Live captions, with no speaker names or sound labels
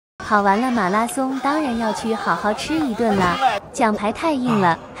跑完了马拉松，当然要去好好吃一顿了。奖牌太硬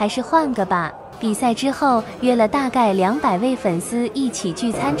了，还是换个吧。比赛之后，约了大概200位粉丝一起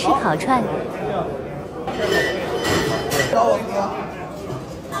聚餐吃烤串。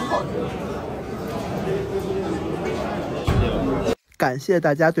感谢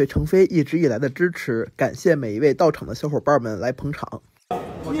大家对程飞一直以来的支持，感谢每一位到场的小伙伴们来捧场。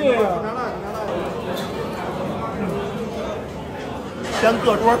先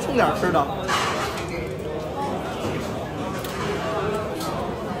各桌蹭点吃的。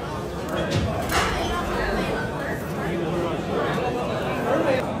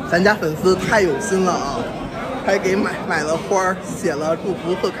咱家粉丝太有心了啊，还给买了花，写了祝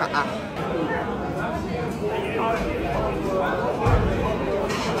福贺卡。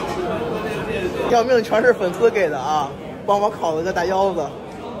要命全是粉丝给的啊！帮我烤了个大腰子。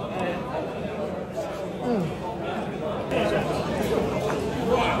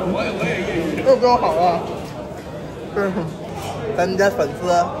又多好啊！咱家粉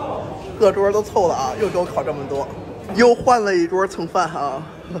丝各桌都凑了啊，又给我烤这么多，又换了一桌蹭饭啊！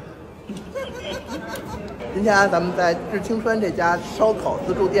今天咱们在致青川这家烧烤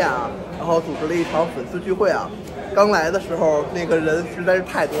自助店啊，然后组织了一场粉丝聚会啊。刚来的时候，那个人实在是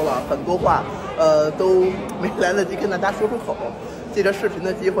太多了，很多话都没来得及跟大家说出口。借着视频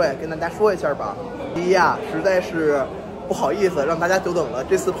的机会跟大家说一下吧。第一啊，实在是不好意思让大家久等了，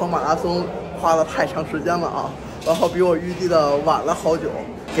这次跑马拉松花了太长时间了啊，然后比我预计的晚了好久，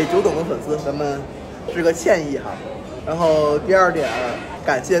给久等的粉丝咱们致个歉意哈。然后第二点，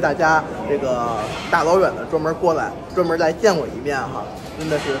感谢大家这个大老远的专门来见我一面哈，真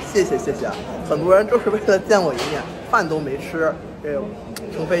的是谢谢。很多人就是为了见我一面，饭都没吃，这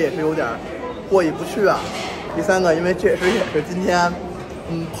程飞也是有点过意不去啊。第三个，因为确实也是今天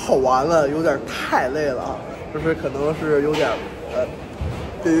跑完了，有点太累了啊，就是可能是有点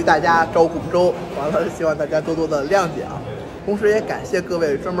对于大家照顾不周，完了希望大家多多的谅解啊。同时也感谢各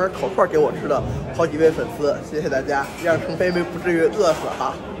位专门烤串给我吃的好几位粉丝，谢谢大家，让程飞不至于饿死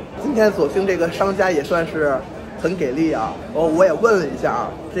哈。今天索性这个商家也算是很给力啊！我也问了一下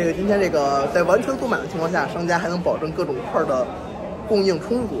啊，今天这个在完全坐满的情况下，商家还能保证各种串的供应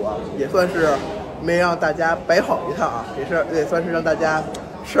充足啊，也算是没让大家白跑一趟啊，也算是让大家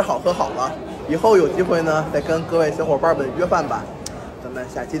吃好喝好了。以后有机会呢，再跟各位小伙伴们约饭吧。咱们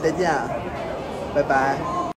下期再见，拜拜。